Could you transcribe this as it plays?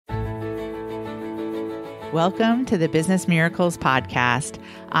Welcome to the Business Miracles Podcast.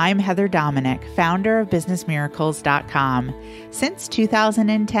 I'm Heather Dominic, founder of businessmiracles.com. Since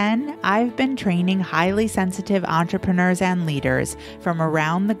 2010, I've been training highly sensitive entrepreneurs and leaders from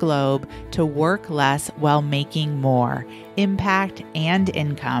around the globe to work less while making more impact and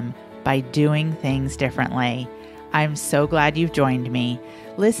income by doing things differently. I'm so glad you've joined me.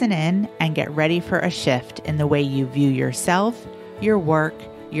 Listen in and get ready for a shift in the way you view yourself, your work,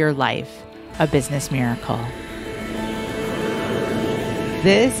 your life. A business miracle.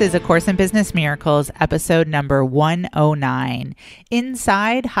 This is A Course in Business Miracles, episode number 109,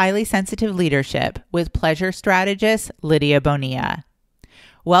 Inside Highly Sensitive Leadership with pleasure strategist Lidia Bonilla.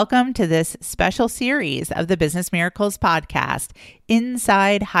 Welcome to this special series of the Business Miracles podcast,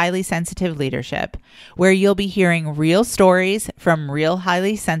 Inside Highly Sensitive Leadership, where you'll be hearing real stories from real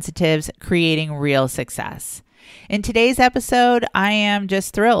highly sensitives creating real success. In today's episode, I am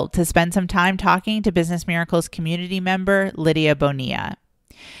just thrilled to spend some time talking to Business Miracles community member Lidia Bonilla.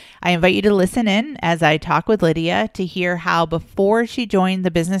 I invite you to listen in as I talk with Lidia to hear how before she joined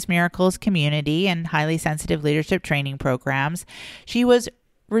the Business Miracles community and highly sensitive leadership training programs, she was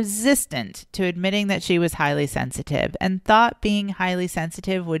resistant to admitting that she was highly sensitive and thought being highly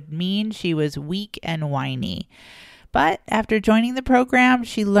sensitive would mean she was weak and whiny. But after joining the program,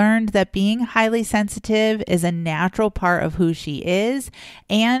 she learned that being highly sensitive is a natural part of who she is,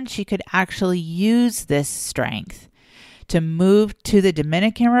 and she could actually use this strength to move to the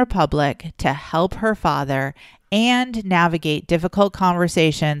Dominican Republic to help her father and navigate difficult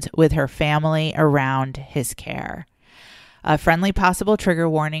conversations with her family around his care. A friendly possible trigger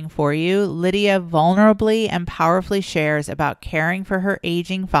warning for you. Lidia vulnerably and powerfully shares about caring for her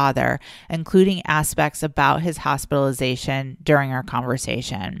aging father, including aspects about his hospitalization during our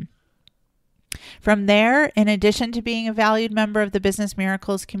conversation. From there, in addition to being a valued member of the Business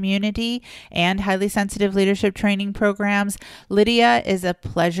Miracles community and highly sensitive leadership training programs, Lidia is a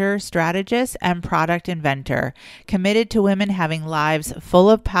pleasure strategist and product inventor, committed to women having lives full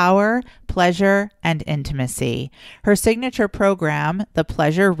of power, pleasure, and intimacy. Her signature program, The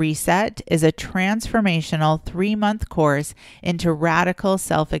Pleasure Reset, is a transformational 3-month course into radical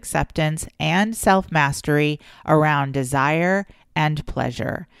self-acceptance and self-mastery around desire and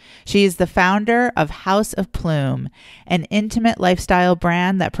pleasure. She is the founder of House of Plume, an intimate lifestyle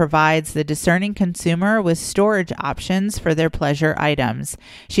brand that provides the discerning consumer with storage options for their pleasure items.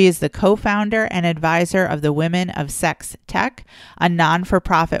 She is the co-founder and advisor of the Women of Sex Tech, a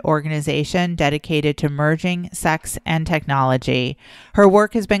non-for-profit organization dedicated to merging sex and technology. Her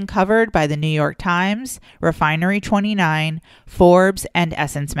work has been covered by the New York Times, Refinery29, Forbes, and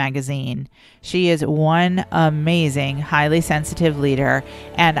Essence magazine. She is one amazing, highly sensitive leader,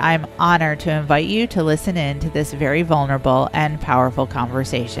 and I'm honored to invite you to listen in to this very vulnerable and powerful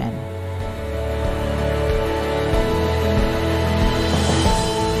conversation.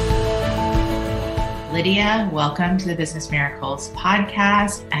 Lidia, welcome to the Business Miracles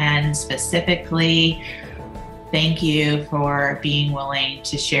podcast, and specifically, thank you for being willing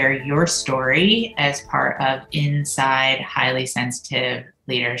to share your story as part of Inside Highly Sensitive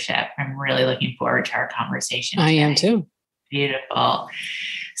Leadership. I'm really looking forward to our conversation today. I am too. Beautiful.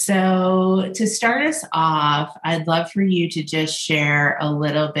 So to start us off, I'd love for you to just share a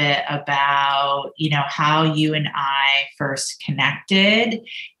little bit about, how you and I first connected,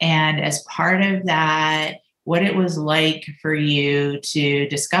 and as part of that, what it was like for you to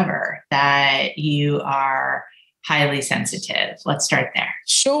discover that you are highly sensitive. Let's start there.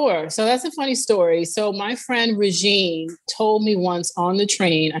 Sure. So that's a funny story. So my friend Regine told me once on the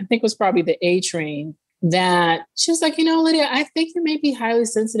train, I think it was probably the A train, that she was like, Lidia, I think you may be highly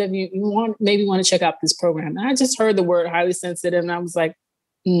sensitive. You want to check out this program. And I just heard the word highly sensitive and I was like,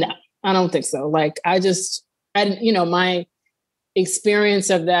 no, I don't think so. Like, my experience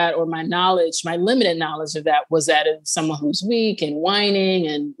of that, or my knowledge, my limited knowledge of that, was that of someone who's weak and whining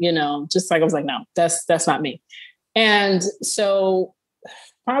and, just like, I was like, no, that's not me. And so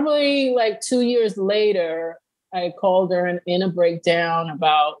probably like 2 years later, I called her in a breakdown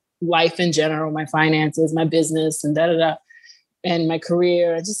about life in general, my finances, my business, and and my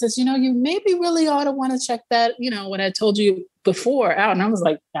career. I just says, you maybe really ought to want to check that, what I told you before out. And I was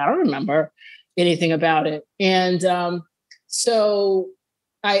like, I don't remember anything about it. And so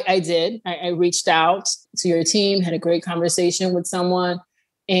I did. I reached out to your team, had a great conversation with someone.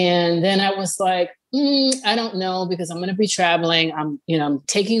 And then I was like, I don't know, because I'm going to be traveling. I'm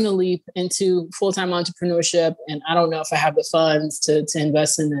taking the leap into full-time entrepreneurship, and I don't know if I have the funds to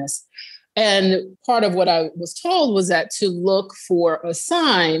invest in this. And part of what I was told was that to look for a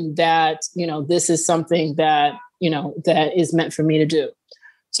sign that, this is something that, that is meant for me to do.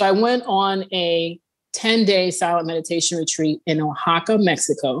 So I went on a 10-day silent meditation retreat in Oaxaca,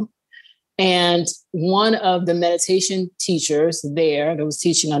 Mexico. And one of the meditation teachers there that was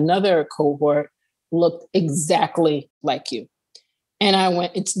teaching another cohort looked exactly like you. And I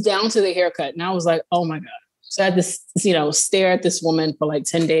went, it's down to the haircut. And I was like, oh my God. So I had to, stare at this woman for like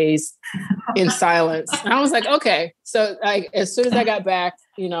 10 days in silence. And I was like, okay. So as soon as I got back,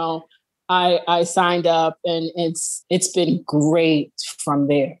 I signed up, and it's been great from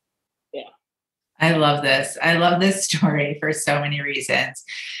there. Yeah. I love this. I love this story for so many reasons.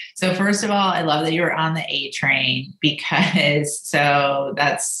 So first of all, I love that you were on the A train, because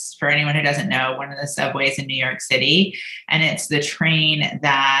that's, for anyone who doesn't know, one of the subways in New York City. And it's the train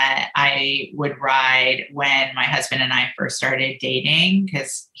that I would ride when my husband and I first started dating,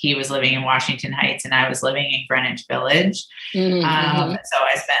 because he was living in Washington Heights and I was living in Greenwich Village. So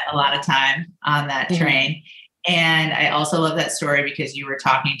I spent a lot of time on that train. And I also love that story because you were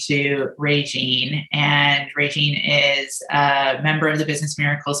talking to Regine, and Regine is a member of the Business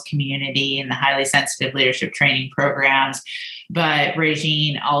Miracles community and the highly sensitive leadership training programs. But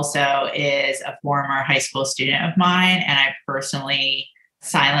Regine also is a former high school student of mine. And I personally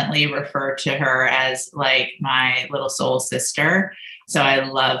silently refer to her as like my little soul sister. So I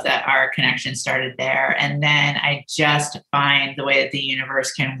love that our connection started there. And then I just find the way that the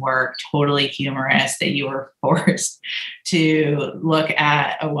universe can work totally humorous, that you were forced to look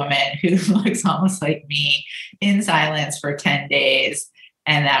at a woman who looks almost like me in silence for 10 days.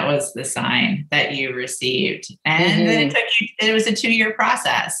 And that was the sign that you received. And then it was a 2-year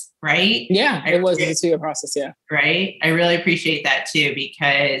process, right? Yeah, it was a 2-year process. Yeah. Right. I really appreciate that too,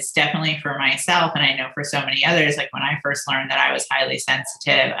 because definitely for myself, and I know for so many others, like when I first learned that I was highly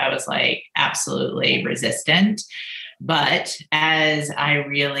sensitive, I was like absolutely resistant. But as I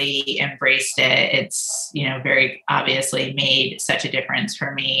really embraced it, it's, very obviously made such a difference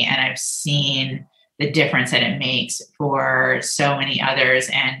for me. And I've seen the difference that it makes for so many others,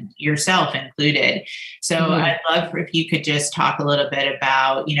 and yourself included. So I'd love if you could just talk a little bit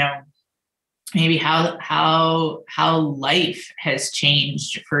about, maybe how life has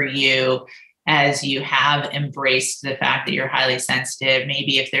changed for you as you have embraced the fact that you're highly sensitive.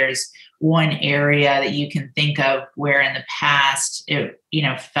 Maybe if there's one area that you can think of where in the past it,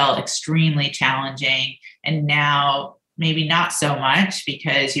 felt extremely challenging, and now maybe not so much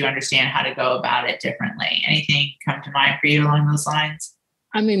because you understand how to go about it differently. Anything come to mind for you along those lines?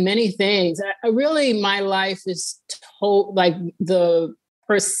 I mean, many things. My life is like the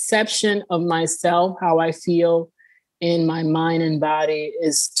perception of myself, how I feel in my mind and body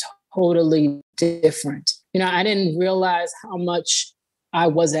is totally different. I didn't realize how much I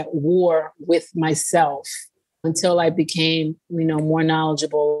was at war with myself until I became, more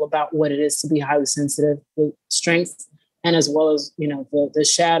knowledgeable about what it is to be highly sensitive, the strengths, and as well as, the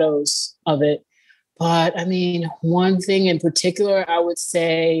shadows of it. But I mean, one thing in particular, I would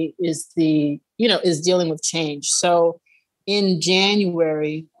say is is dealing with change. So in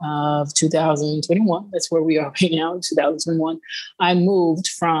January of 2021, that's where we are right now, 2021, I moved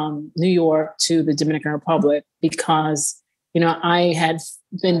from New York to the Dominican Republic because, I had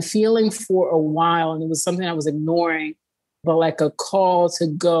been feeling for a while, and it was something I was ignoring, but like a call to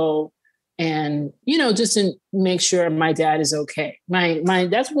go and, just to make sure my dad is okay.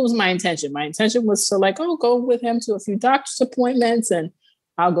 That's what was my intention. My intention was to go with him to a few doctor's appointments, and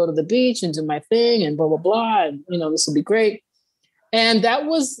I'll go to the beach and do my thing and blah, blah, blah. And, this will be great. And that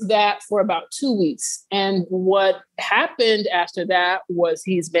was that for about 2 weeks. And what happened after that was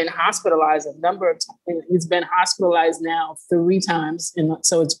he's been hospitalized a number of times. He's been hospitalized now 3 times. And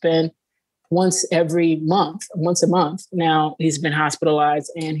so it's been once a month. Now he's been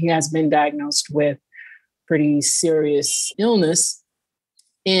hospitalized, and he has been diagnosed with pretty serious illness.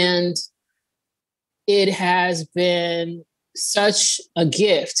 And it has been such a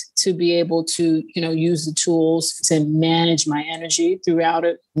gift to be able to, use the tools to manage my energy throughout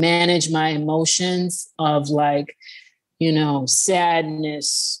it, manage my emotions of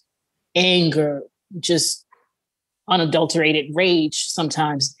sadness, anger, just unadulterated rage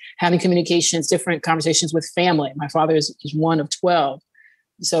sometimes, having communications, different conversations with family. My father is one of 12.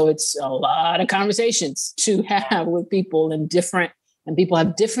 So it's a lot of conversations to have with people, and people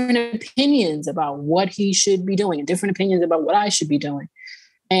have different opinions about what he should be doing and different opinions about what I should be doing.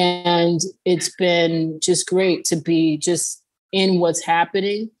 And it's been just great to be just in what's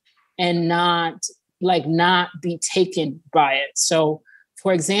happening and not be taken by it. So,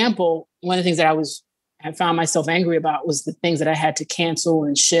 for example, one of the things that I found myself angry about was the things that I had to cancel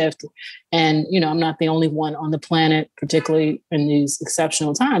and shift. And, I'm not the only one on the planet, particularly in these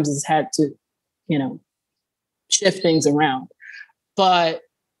exceptional times, has had to, shift things around. But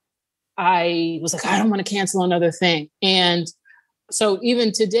I was like, I don't want to cancel another thing. And so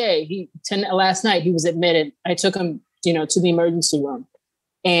even today, last night he was admitted. I took him, to the emergency room,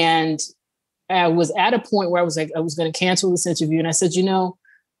 and I was at a point where I was like, I was going to cancel this interview. And I said,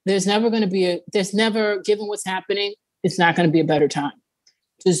 there's never, given what's happening, it's not going to be a better time.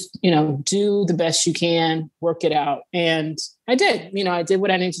 Just, do the best you can, work it out. And I did, I did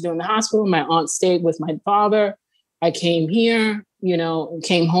what I needed to do in the hospital. My aunt stayed with my father. I came here,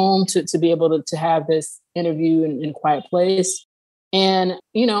 came home to be able to have this interview in a quiet place. And,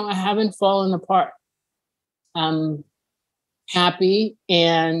 I haven't fallen apart. I'm happy.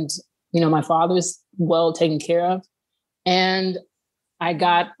 And, my father's well taken care of. And I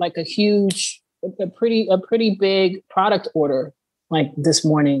got like a pretty big product order like this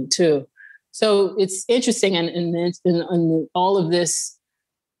morning too. So it's interesting. And in all of this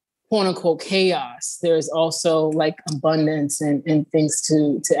quote unquote chaos, there's also like abundance and things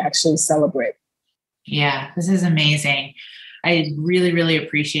to actually celebrate. Yeah, this is amazing. I really, really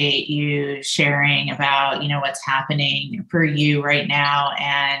appreciate you sharing about, what's happening for you right now,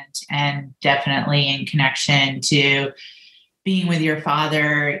 and definitely in connection to being with your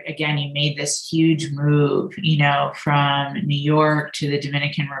father. Again, you made this huge move, from New York to the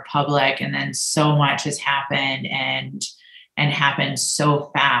Dominican Republic, and then so much has happened and happened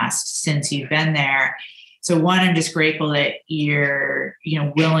so fast since you've been there. So one, I'm just grateful that you're,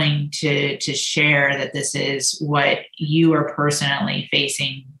 willing to share that this is what you are personally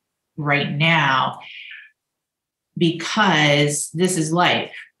facing right now, because this is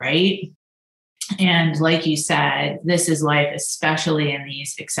life, right? And like you said, this is life, especially in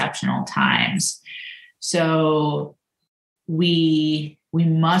these exceptional times. So we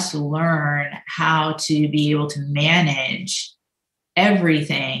must learn how to be able to manage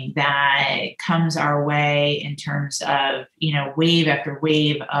everything that comes our way in terms of, wave after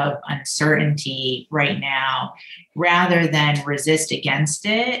wave of uncertainty right now, rather than resist against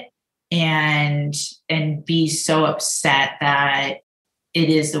it and be so upset that it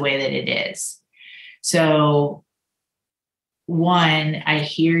is the way that it is. So one, I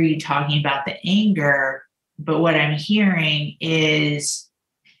hear you talking about the anger, but what I'm hearing is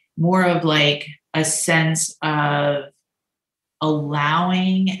more of like a sense of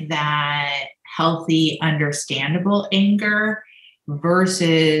allowing that healthy, understandable anger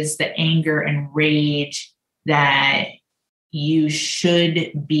versus the anger and rage that you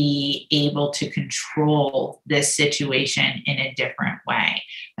should be able to control this situation in a different way.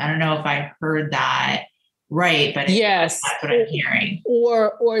 I don't know if I heard that right, but yes, that's what I'm hearing.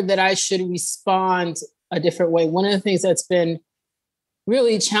 Or that I should respond a different way. One of the things that's been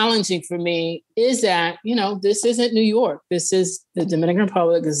really challenging for me is that, this isn't New York. This is the Dominican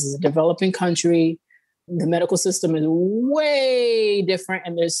Republic. This is a developing country. The medical system is way different.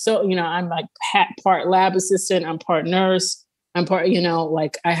 And there's I'm like part lab assistant. I'm part nurse. I'm part,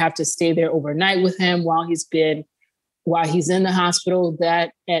 like I have to stay there overnight with him while he's in the hospital.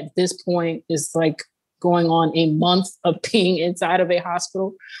 That at this point is like going on a month of being inside of a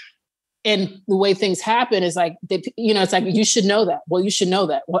hospital. And the way things happen is like, it's like, you should know that. Well, you should know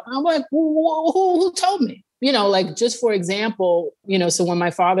that. Well, I'm like, who told me? Like just for example, so when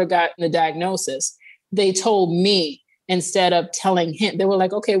my father got the diagnosis, they told me instead of telling him. They were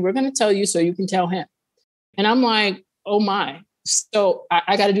like, okay, we're going to tell you so you can tell him. And I'm like, oh my. So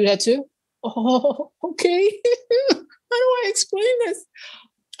I got to do that too? Oh, okay. How do I explain this?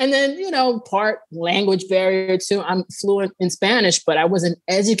 And then, part language barrier too. I'm fluent in Spanish, but I wasn't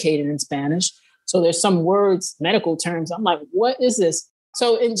educated in Spanish. So there's some words, medical terms. I'm like, what is this?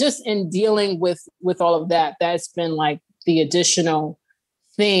 So in dealing with all of that, that's been like the additional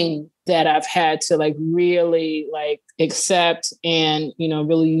thing that I've had to like really like accept and,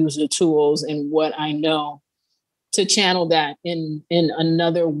 really use the tools and what I know to channel that in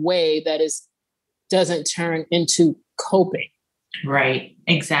another way that doesn't turn into coping. Right.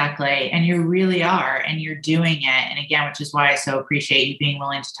 Exactly. And you really are, and you're doing it. And again, which is why I so appreciate you being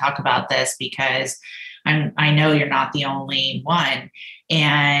willing to talk about this, because I know you're not the only one.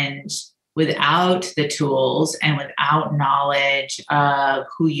 And without the tools and without knowledge of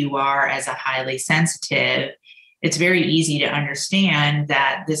who you are as a highly sensitive, it's very easy to understand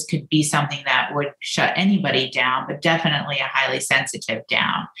that this could be something that would shut anybody down, but definitely a highly sensitive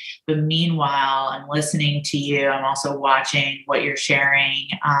down. But meanwhile, I'm listening to you. I'm also watching what you're sharing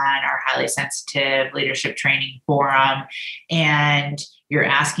on our highly sensitive leadership training forum, and you're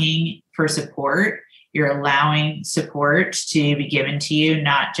asking for support. You're allowing support to be given to you,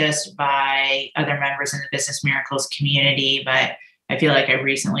 not just by other members in the Business Miracles community, but I feel like I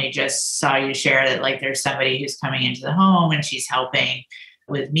recently just saw you share that like there's somebody who's coming into the home and she's helping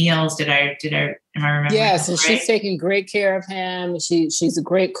with meals. Am I remembering? Yes. And right? she's taking great care of him. She's a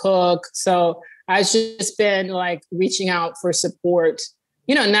great cook. So I've just been like reaching out for support,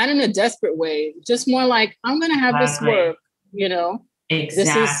 not in a desperate way, just more like, I'm going to have this work,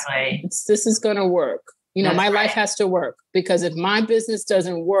 Exactly. This is going to work. My life has to work, because if my business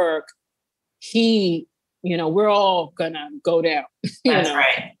doesn't work, we're all going to go down. That's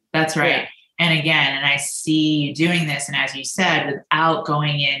right. Yeah. And again, and I see you doing this, and as you said, without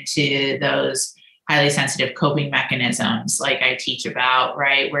going into those highly sensitive coping mechanisms, like I teach about,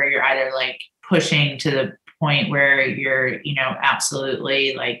 right? Where you're either like pushing to the point where you're,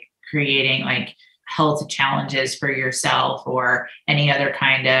 absolutely like creating like health challenges for yourself or any other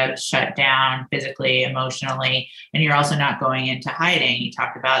kind of shutdown physically, emotionally. And you're also not going into hiding. You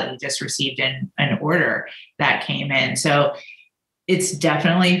talked about you just received an order that came in. So it's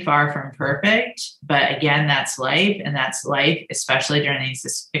definitely far from perfect, but again, that's life, and that's life, especially during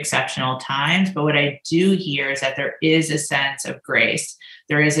these exceptional times. But what I do hear is that there is a sense of grace.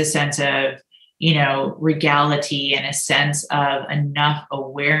 There is a sense of, regality, and a sense of enough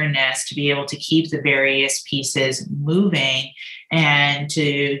awareness to be able to keep the various pieces moving and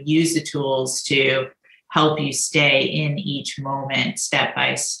to use the tools to help you stay in each moment step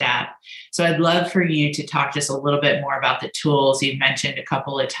by step. So I'd love for you to talk just a little bit more about the tools you've mentioned a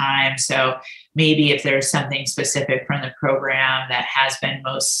couple of times. So maybe if there's something specific from the program that has been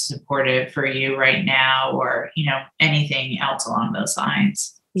most supportive for you right now, or, anything else along those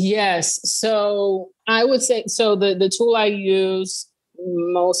lines. Yes. So I would say, the tool I use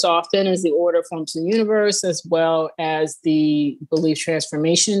most often is the order form to the universe, as well as the belief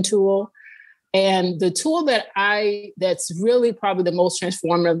transformation tool. And the tool that's really probably the most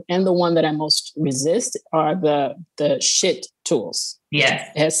transformative and the one that I most resist are the SHIT tools.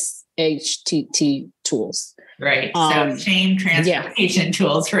 Yes. SHTT tools. Right. So shame transformation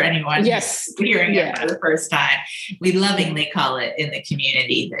tools for anyone hearing it for the first time. We lovingly call it in the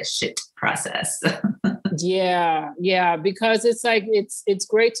community the SHIT process. Yeah. Because it's like, it's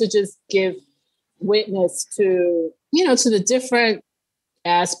great to just give witness to, to the different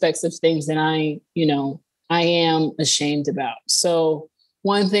aspects of things that I am ashamed about. So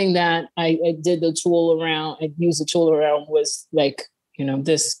one thing that I used the tool around was like,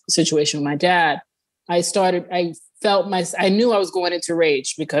 this situation with my dad. I knew I was going into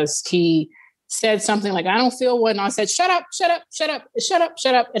rage because he said something like, I don't feel well. And I said, shut up.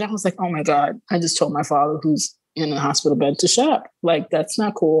 And I was like, oh my God, I just told my father, who's in the hospital bed, to shut up. Like, that's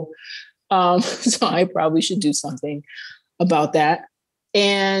not cool. So I probably should do something about that.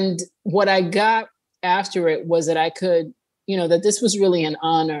 And what I got after it was that I could, that this was really an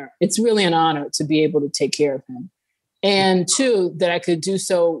honor. It's really an honor to be able to take care of him. And two, that I could do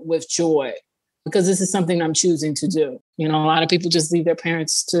so with joy, because this is something I'm choosing to do. A lot of people just leave their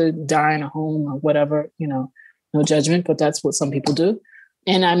parents to die in a home or whatever, no judgment, but that's what some people do.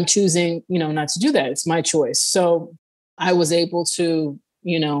 And I'm choosing, not to do that. It's my choice. So I was able to,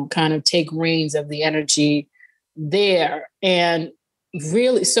 kind of take reins of the energy there. And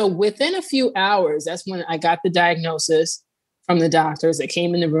really, so within a few hours, that's when I got the diagnosis from the doctors that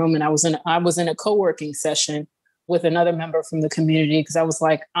came in the room. And I was in a co-working session with another member from the community, because I was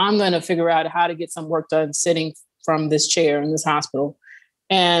like, I'm going to figure out how to get some work done sitting from this chair in this hospital.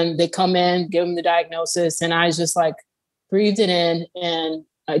 And they come in, give them the diagnosis. And I just like breathed it in. And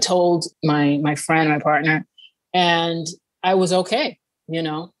I told my friend, my partner, and I was okay.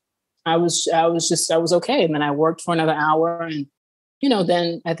 I was okay. And then I worked for another hour, and,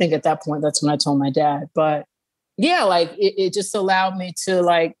 then I think at that point, that's when I told my dad. But yeah, like it just allowed me to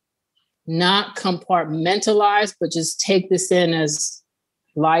like not compartmentalize, but just take this in as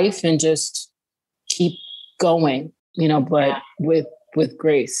life and just keep going, but with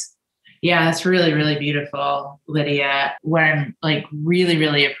grace. Yeah, that's really, really beautiful, Lidia. What I'm like really,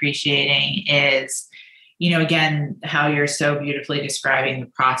 really appreciating is, again, how you're so beautifully describing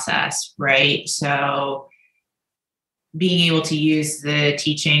the process, right? So being able to use the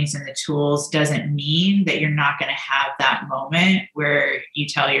teachings and the tools doesn't mean that you're not going to have that moment where you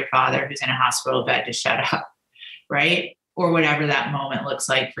tell your father who's in a hospital bed to shut up, right? Or whatever that moment looks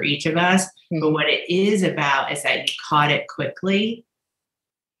like for each of us. Mm-hmm. But what it is about is that you caught it quickly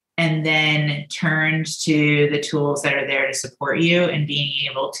and then turned to the tools that are there to support you, and being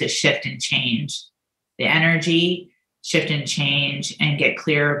able to shift and change the energy, shift and change, and get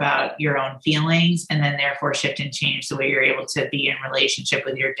clear about your own feelings, and then therefore shift and change the way you're able to be in relationship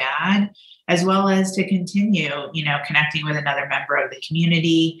with your dad, as well as to continue, connecting with another member of the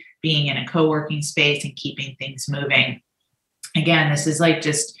community, being in a co-working space and keeping things moving. Again, this is like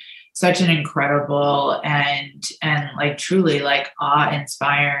just such an incredible and like truly like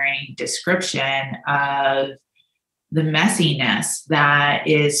awe-inspiring description of the messiness that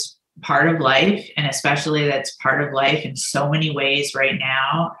is part of life, and especially that's part of life in so many ways right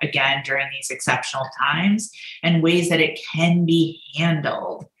now, again, during these exceptional times, and ways that it can be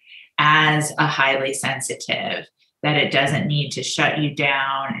handled as a highly sensitive, that it doesn't need to shut you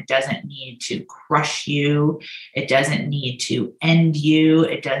down. It doesn't need to crush you. It doesn't need to end you.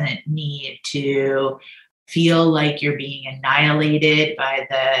 It doesn't need to feel like you're being annihilated by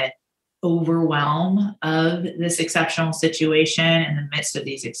the overwhelm of this exceptional situation in the midst of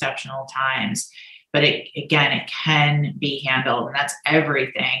these exceptional times. But it can be handled. And that's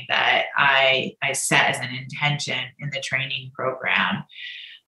everything that I set as an intention in the training program.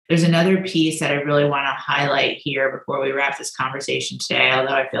 There's another piece that I really want to highlight here before we wrap this conversation today,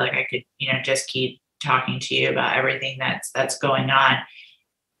 although I feel like I could, just keep talking to you about everything that's going on.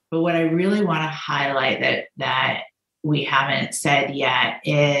 But what I really want to highlight that we haven't said yet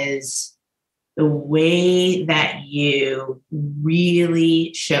is the way that you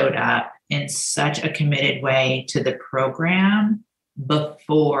really showed up in such a committed way to the program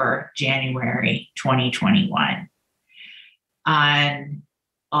before January 2021. On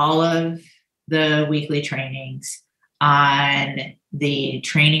all of the weekly trainings, on the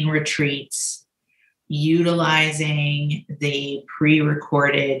training retreats, utilizing the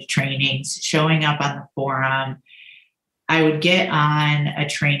pre-recorded trainings, showing up on the forum. I would get on a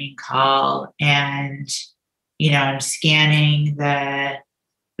training call and, I'm scanning the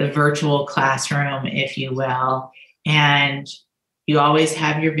virtual classroom, if you will, and you always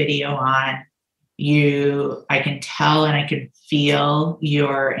have your video on. I can tell and I can feel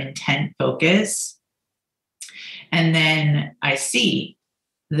your intent focus. And then I see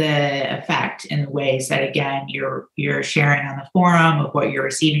the effect in the ways that, again, you're sharing on the forum of what you're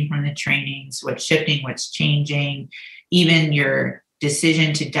receiving from the trainings, what's shifting, what's changing, even your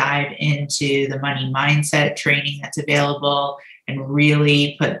decision to dive into the money mindset training that's available and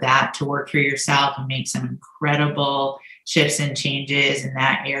really put that to work for yourself and make some incredible shifts and changes in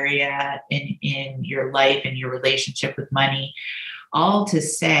that area in your life and your relationship with money. All to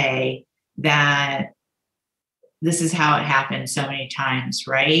say that this is how it happens so many times,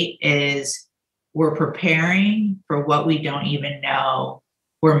 right? Is we're preparing for what we don't even know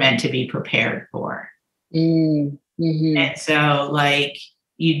we're meant to be prepared for. Mm-hmm. And so like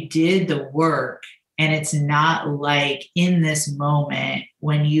you did the work, and it's not like in this moment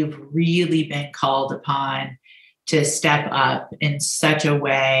when you've really been called upon to step up in such a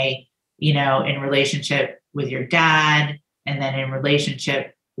way, in relationship with your dad, and then in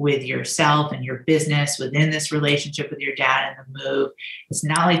relationship with yourself and your business within this relationship with your dad and the move. It's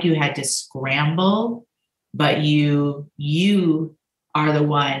not like you had to scramble, but you are the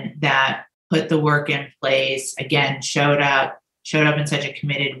one that put the work in place, again, showed up in such a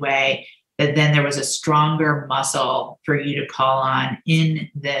committed way that then there was a stronger muscle for you to call on in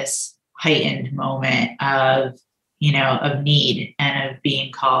this heightened moment of need and of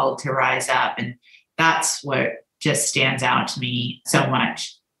being called to rise up. And that's what just stands out to me so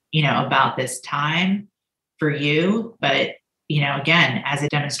much, about this time for you. But, again, as a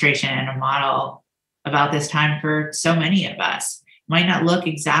demonstration and a model about this time for so many of us. Might not look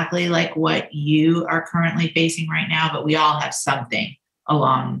exactly like what you are currently facing right now, but we all have something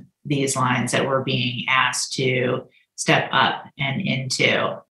along these lines that we're being asked to step up and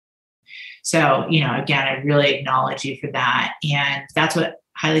into. So, again, I really acknowledge you for that. And that's what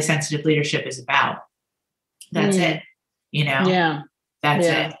highly sensitive leadership is about. That's it. Yeah. That's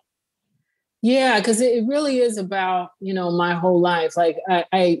it. Yeah, because it really is about, my whole life. Like,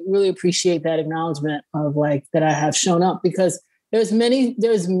 I really appreciate that acknowledgement of like that I have shown up, because there's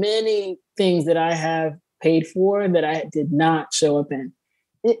many things that I have paid for that I did not show up in.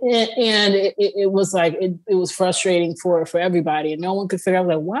 It was like, it was frustrating for everybody, and no one could figure out,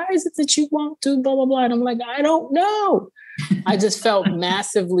 like, why is it that you won't do blah, blah, blah. And I'm like, I don't know. I just felt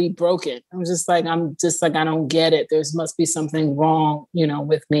massively broken. I'm just like, I don't get it. There must be something wrong,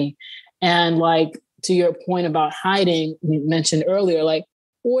 with me. And like, to your point about hiding, you mentioned earlier, like,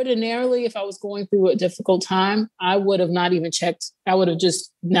 ordinarily, if I was going through a difficult time, I would have not even checked. I would have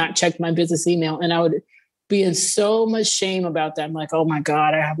just not checked my business email, and I would be in so much shame about that. I'm like, oh my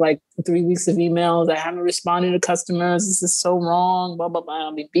God, I have like 3 weeks of emails. I haven't responded to customers. This is so wrong. Blah, blah, blah.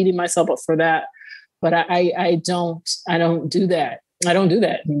 I'll be beating myself up for that. But I don't do that. I don't do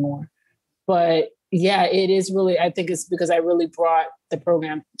that anymore. But yeah, it is really, I think it's because I really brought the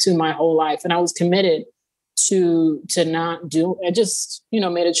program to my whole life, and I was committed to not do. I just,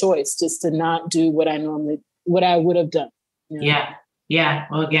 made a choice just to not do what I would have done. Yeah. Yeah.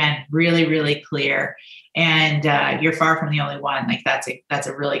 Well, again, really, really clear. And you're far from the only one. Like that's a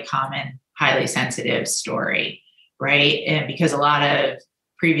really common, highly sensitive story, right? And because a lot of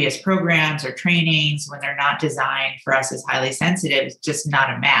previous programs or trainings, when they're not designed for us as highly sensitive, it's just not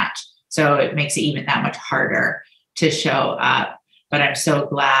a match. So it makes it even that much harder to show up. But I'm so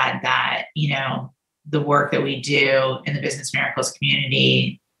glad that, the work that we do in the Business Miracles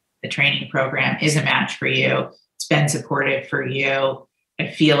community, the training program is a match for you. It's been supportive for you. I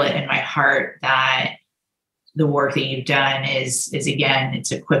feel it in my heart that the work that you've done is again,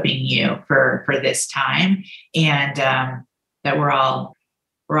 it's equipping you for this time, and that we're all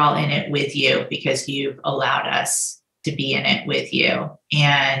in it with you because you've allowed us to be in it with you,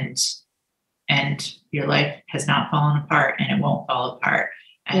 and your life has not fallen apart, and it won't fall apart,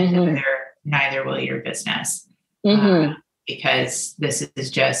 and neither will your business, because this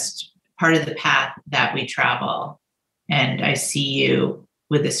is just part of the path that we travel, and I see you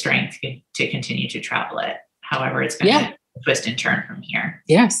with the strength to continue to travel it, however it's going to twist and turn from here.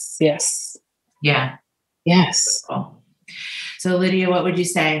 Yes. Yeah. Yes. Cool. So Lidia, what would you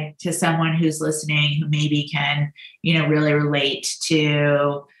say to someone who's listening who maybe can, really relate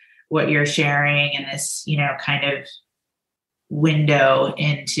to what you're sharing in this, kind of window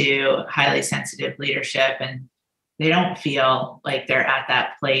into highly sensitive leadership, and they don't feel like they're at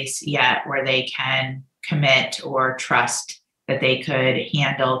that place yet where they can commit or trust that they can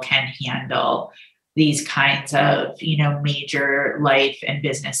handle these kinds of, major life and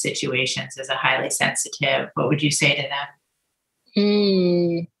business situations as a highly sensitive? What would you say to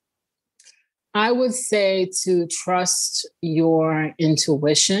them? I would say to trust your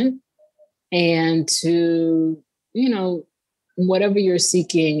intuition, and to, whatever you're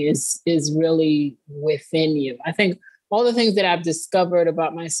seeking is really within you. I think all the things that I've discovered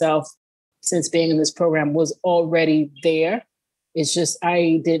about myself since being in this program was already there. It's just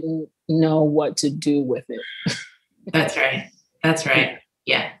I didn't know what to do with it. That's right.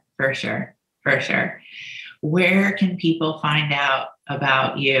 Yeah, for sure. Where can people find out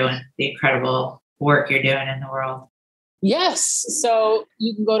about you and the incredible work you're doing in the world? Yes. So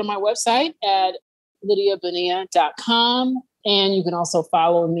you can go to my website at lidiabonilla.com, and you can also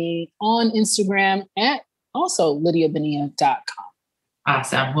follow me on Instagram at also lidiabonilla.com.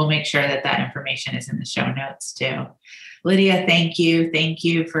 Awesome. We'll make sure that information is in the show notes too. Lidia, thank you. Thank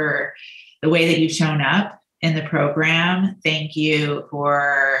you for the way that you've shown up in the program. Thank you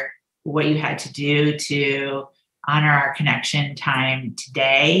for what you had to do to honor our connection time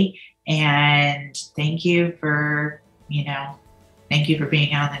today. And thank you for being on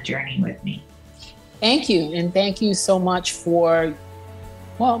the journey with me. Thank you. And thank you so much for,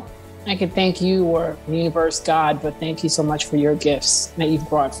 I could thank you or the universe, God, but thank you so much for your gifts that you've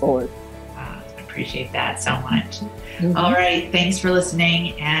brought forward. I appreciate that so much. All right. Thanks for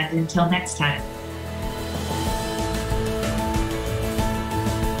listening. And until next time.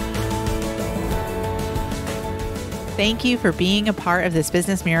 Thank you for being a part of this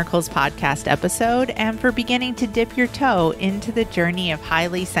Business Miracles podcast episode and for beginning to dip your toe into the journey of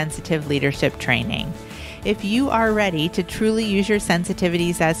highly sensitive leadership training. If you are ready to truly use your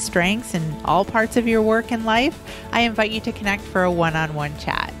sensitivities as strengths in all parts of your work and life, I invite you to connect for a one-on-one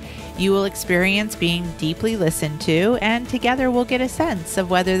chat. You will experience being deeply listened to, and together we'll get a sense of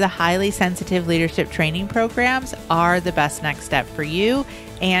whether the highly sensitive leadership training programs are the best next step for you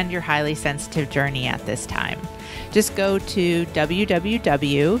and your highly sensitive journey at this time. Just go to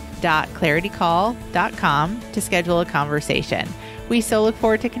www.claritycall.com to schedule a conversation. We so look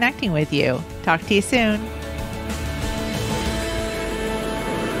forward to connecting with you. Talk to you soon.